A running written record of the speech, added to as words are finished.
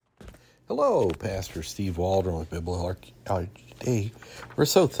Hello, Pastor Steve Waldron with Biblical Archaeology. We're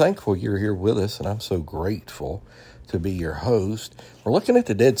so thankful you're here with us, and I'm so grateful to be your host. We're looking at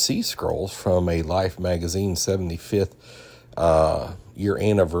the Dead Sea Scrolls from a Life magazine 75th year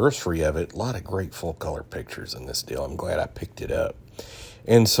anniversary of it. A lot of great full-color pictures in this deal. I'm glad I picked it up.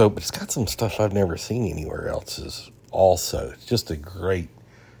 And so, but it's got some stuff I've never seen anywhere else also. It's just a great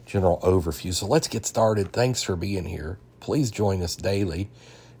general overview. So let's get started. Thanks for being here. Please join us daily.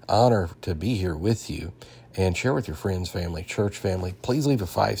 Honor to be here with you, and share with your friends, family, church family. Please leave a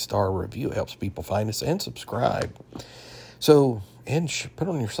 5-star review. It helps people find us, and subscribe. So, and put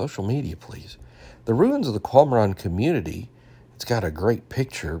on your social media, please. The ruins of the Qumran community, it's got a great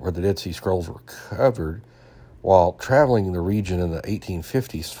picture where the Dead Sea Scrolls were covered. While traveling in the region in the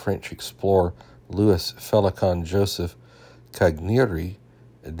 1850s, French explorer Louis Félicon Joseph Cagnieri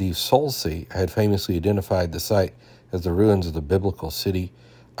de Solcy had famously identified the site as the ruins of the biblical city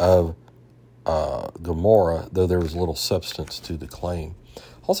of Gomorrah, though there was little substance to the claim.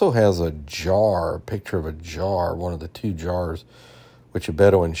 Also has a picture of a jar, one of the 2 jars, which a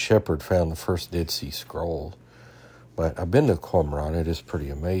Bedouin shepherd found the first Dead Sea Scrolls. But I've been to Qumran. It is pretty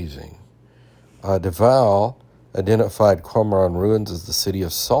amazing. Deval identified Qumran ruins as the city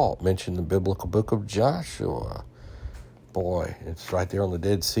of salt, mentioned in the biblical book of Joshua. Boy, it's right there on the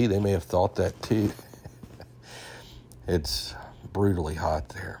Dead Sea. They may have thought that too. It's brutally hot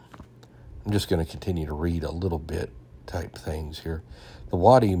there. I'm just going to continue to read a little bit type things here. The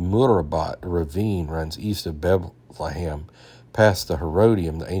Wadi Murabat ravine runs east of Bethlehem, past the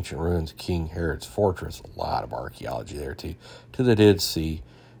Herodium, the ancient ruins of King Herod's fortress. A lot of archaeology there too. To the Dead Sea,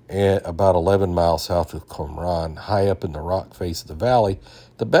 and about 11 miles south of Qumran, high up in the rock face of the valley,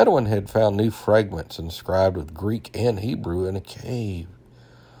 the Bedouin had found new fragments inscribed with Greek and Hebrew in a cave.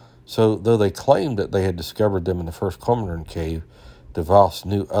 So, though they claimed that they had discovered them in the first Qumran cave, De Vos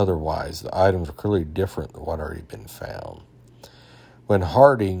knew otherwise. The items were clearly different than what had already been found. When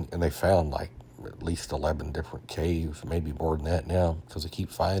Harding, and they found like at least 11 different caves, maybe more than that now, because they keep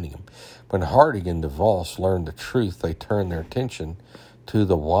finding them. When Harding and De Vos learned the truth, they turned their attention to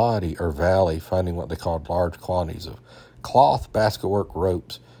the wadi or valley, finding what they called large quantities of cloth, basketwork,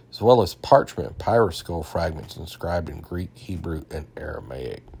 ropes, as well as parchment and papyrus skull fragments inscribed in Greek, Hebrew, and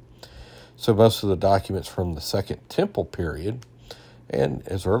Aramaic. So most of the documents from the Second Temple period, and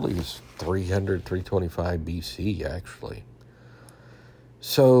as early as 300, 325 BC, actually.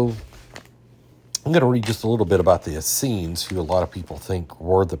 So I'm going to read just a little bit about the Essenes, who a lot of people think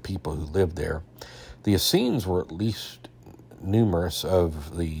were the people who lived there. The Essenes were at least numerous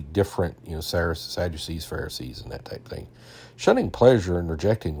of the different, Sadducees, Pharisees, and that type of thing. Shunning pleasure and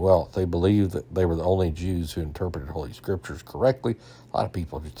rejecting wealth, they believed that they were the only Jews who interpreted Holy Scriptures correctly. A lot of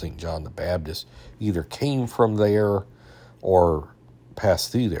people just think John the Baptist either came from there or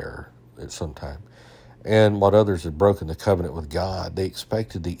passed through there at some time. And what others had broken the covenant with God, they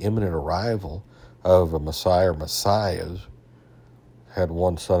expected the imminent arrival of a Messiah or Messiahs. Had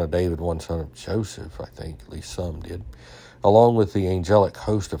one son of David, one son of Joseph, I think, at least some did. Along with the angelic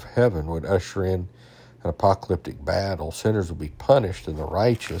host of heaven would usher in an apocalyptic battle. Sinners would be punished, and the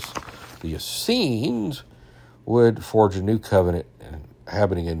righteous, the Essenes, would forge a new covenant,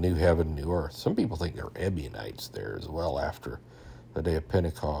 inhabiting a new heaven, new earth. Some people think there were Ebionites there as well after the day of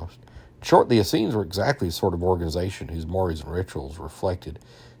Pentecost. In short, the Essenes were exactly the sort of organization whose mores and rituals reflected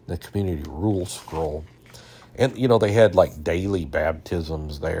in the community rule scroll. And, they had like daily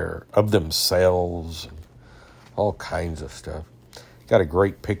baptisms there of themselves, and all kinds of stuff. Got a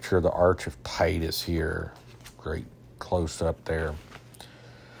great picture of the Arch of Titus here. Great close-up there.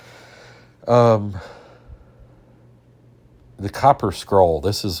 The Copper Scroll.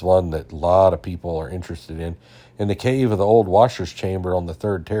 This is one that a lot of people are interested in. In the cave of the old washer's chamber on the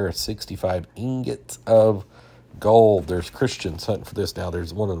third terrace, 65 ingots of gold. There's Christians hunting for this now.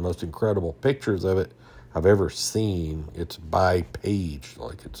 There's one of the most incredible pictures of it I've ever seen. It's by page,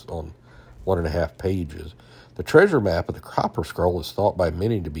 like it's on 1.5 pages. The treasure map of the Copper Scroll is thought by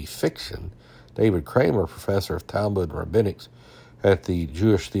many to be fiction. David Kramer, professor of Talmud and Rabbinics at the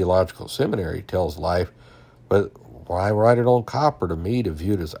Jewish Theological Seminary, tells Life, but why write it on copper? To me, to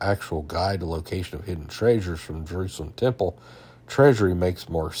view it as actual guide to location of hidden treasures from Jerusalem Temple treasury makes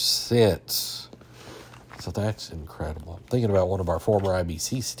more sense. So that's incredible. I'm thinking about one of our former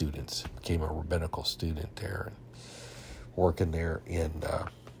IBC students, became a rabbinical student there, and working there in the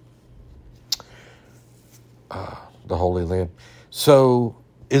Holy Land. So,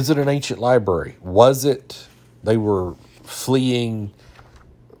 is it an ancient library? Was it? They were fleeing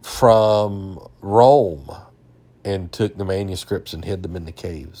from Rome and took the manuscripts and hid them in the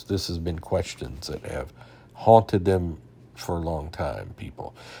caves. This has been questions that have haunted them for a long time,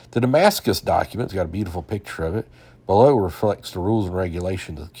 people. The Damascus document's got a beautiful picture of it. Below reflects the rules and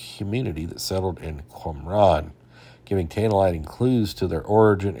regulations of the community that settled in Qumran, giving tantalizing clues to their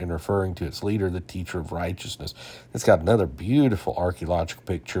origin and referring to its leader, the teacher of righteousness. It's got another beautiful archaeological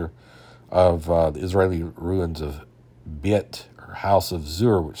picture of the Israeli ruins of Beit, or House of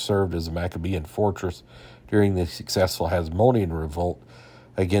Zur, which served as a Maccabean fortress during the successful Hasmonean revolt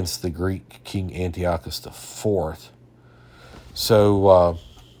against the Greek king Antiochus IV. So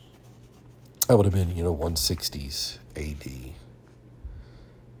that would have been, 160s A.D.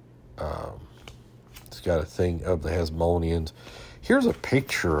 It's got a thing of the Hasmoneans. Here's a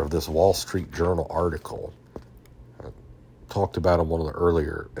picture of this Wall Street Journal article. I talked about in one of the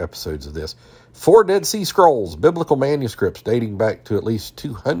earlier episodes of this. 4 Dead Sea Scrolls, biblical manuscripts dating back to at least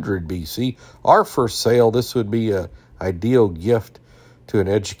 200 BC, are for sale. This would be an ideal gift to an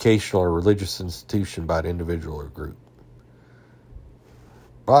educational or religious institution by an individual or group.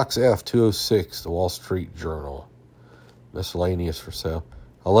 Box F 206, the Wall Street Journal. Miscellaneous for sale.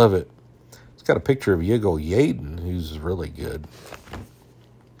 I love it. It's got a picture of Yigal Yaden, who's really good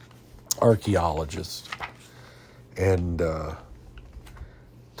archaeologist, and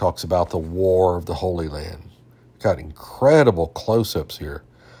talks about the War of the Holy Land. Got incredible close-ups here.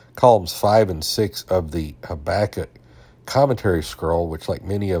 Columns 5 and 6 of the Habakkuk commentary scroll, which, like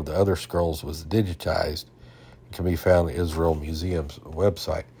many of the other scrolls, was digitized, can be found on the Israel Museum's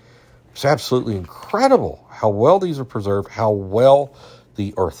website. It's absolutely incredible how well these are preserved, how well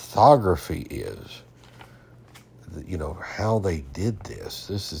the orthography is. How they did this.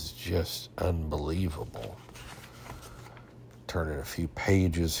 This is just unbelievable. Turning a few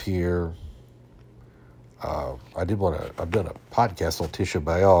pages here. I've done a podcast on Tisha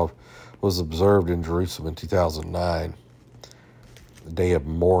B'Av, was observed in Jerusalem in 2009, the day of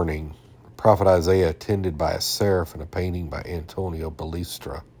mourning. Prophet Isaiah attended by a seraph in a painting by Antonio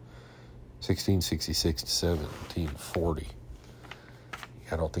Balestra, 1666 to 1740.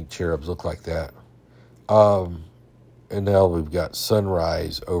 I don't think cherubs look like that. And now we've got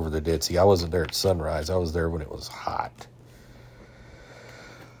sunrise over the Dead Sea. I wasn't there at sunrise. I was there when it was hot.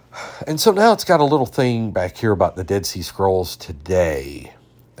 And so now it's got a little thing back here about the Dead Sea Scrolls today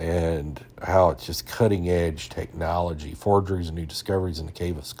and how it's just cutting-edge technology. Forgeries and new discoveries in the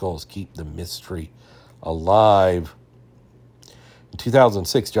Cave of Skulls keep the mystery alive. In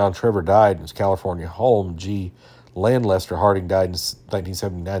 2006, John Trevor died in his California home. G. Landlester Harding died in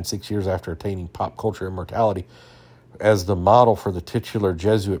 1979, 6 years after attaining pop culture immortality as the model for the titular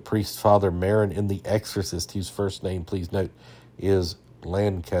Jesuit priest Father Marin in The Exorcist, whose first name, please note, is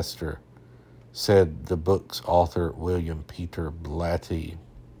Lancaster, said the book's author William Peter Blatty.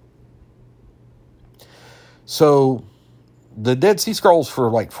 So the Dead Sea Scrolls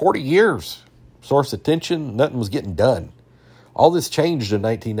for like 40 years, source attention, nothing was getting done. All this changed in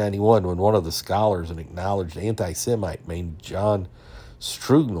 1991 when one of the scholars, an acknowledged anti-Semite named John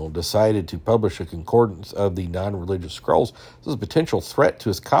Strugnell, decided to publish a concordance of the non-religious scrolls. This is a potential threat to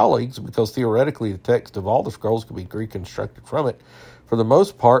his colleagues because theoretically the text of all the scrolls could be reconstructed from it. For the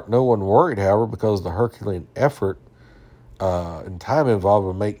most part, no one worried, however, because the Herculean effort and time involved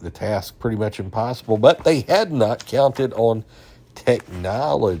would make the task pretty much impossible. But they had not counted on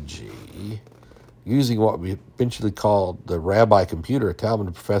technology. Using what we eventually called the Rabbi Computer, a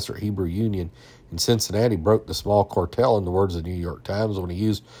Talmud professor at Hebrew Union in Cincinnati broke the small quartile, in the words of the New York Times, when he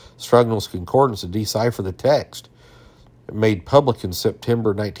used Strugnell's concordance to decipher the text. It made public in September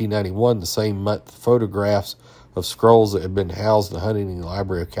 1991, the same month, photographs of scrolls that had been housed in the Huntington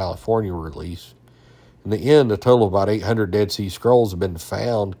Library of California were released. In the end, a total of about 800 Dead Sea Scrolls have been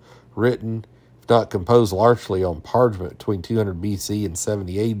found, written, if not composed, largely on parchment between 200 BC and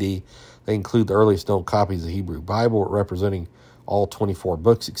 70 AD. They include the earliest known copies of the Hebrew Bible, representing all 24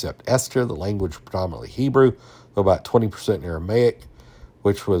 books except Esther, the language predominantly Hebrew, though about 20% Aramaic,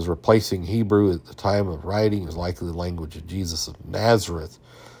 which was replacing Hebrew at the time of writing, is likely the language of Jesus of Nazareth.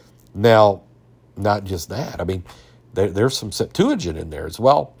 Now, not just that. I mean, there's some Septuagint in there as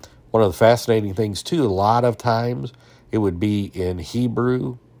well. One of the fascinating things, too, a lot of times it would be in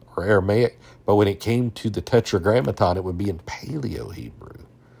Hebrew or Aramaic, but when it came to the Tetragrammaton, it would be in Paleo-Hebrew,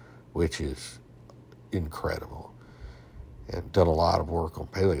 which is incredible. And done a lot of work on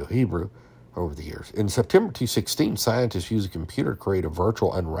Paleo-Hebrew over the years. In September 2016, scientists used a computer to create a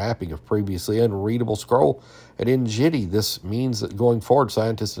virtual unwrapping of previously unreadable scroll at Njidi. This means that going forward,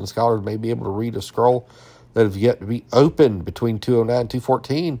 scientists and scholars may be able to read a scroll that have yet to be opened between 209 and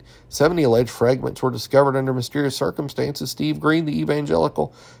 214. 70 alleged fragments were discovered under mysterious circumstances. Steve Green, the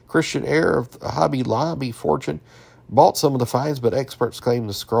evangelical Christian heir of the Hobby Lobby fortune, bought some of the finds, but experts claim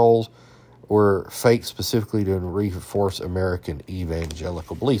the scrolls were faked specifically to reinforce American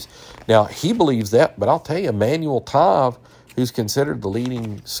evangelical beliefs. Now, he believes that, but I'll tell you, Emanuel Tav, who's considered the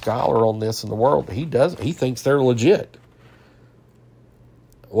leading scholar on this in the world, he thinks they're legit.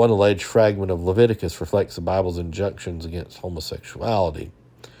 One alleged fragment of Leviticus reflects the Bible's injunctions against homosexuality.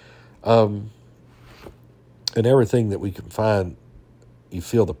 And everything that we can find, you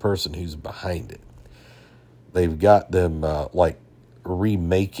feel the person who's behind it. They've got them like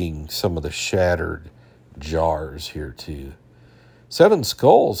remaking some of the shattered jars here too. 7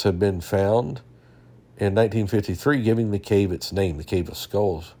 skulls have been found in 1953, giving the cave its name, the Cave of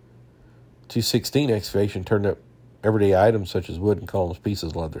Skulls. 216 excavation turned up everyday items such as wooden columns,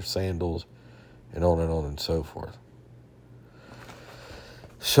 pieces, leather, sandals, and on and so forth.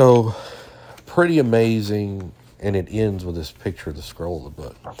 So, pretty amazing, and it ends with this picture of the scroll of the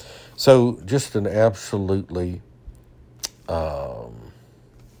book. So, just an absolutely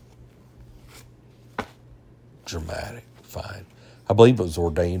dramatic find. I believe it was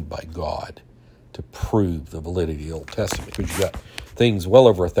ordained by God to prove the validity of the Old Testament, because you got things well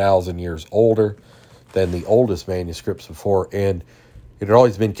over 1,000 years older than the oldest manuscripts before, and it had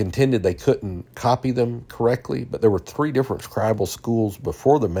always been contended they couldn't copy them correctly, but there were 3 different scribal schools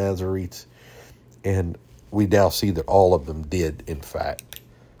before the Masoretes, and we now see that all of them did, in fact,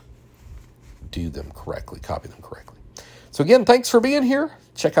 do them correctly, copy them correctly. So again, thanks for being here.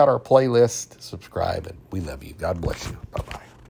 Check out our playlist, subscribe, and we love you. God bless you. Bye-bye.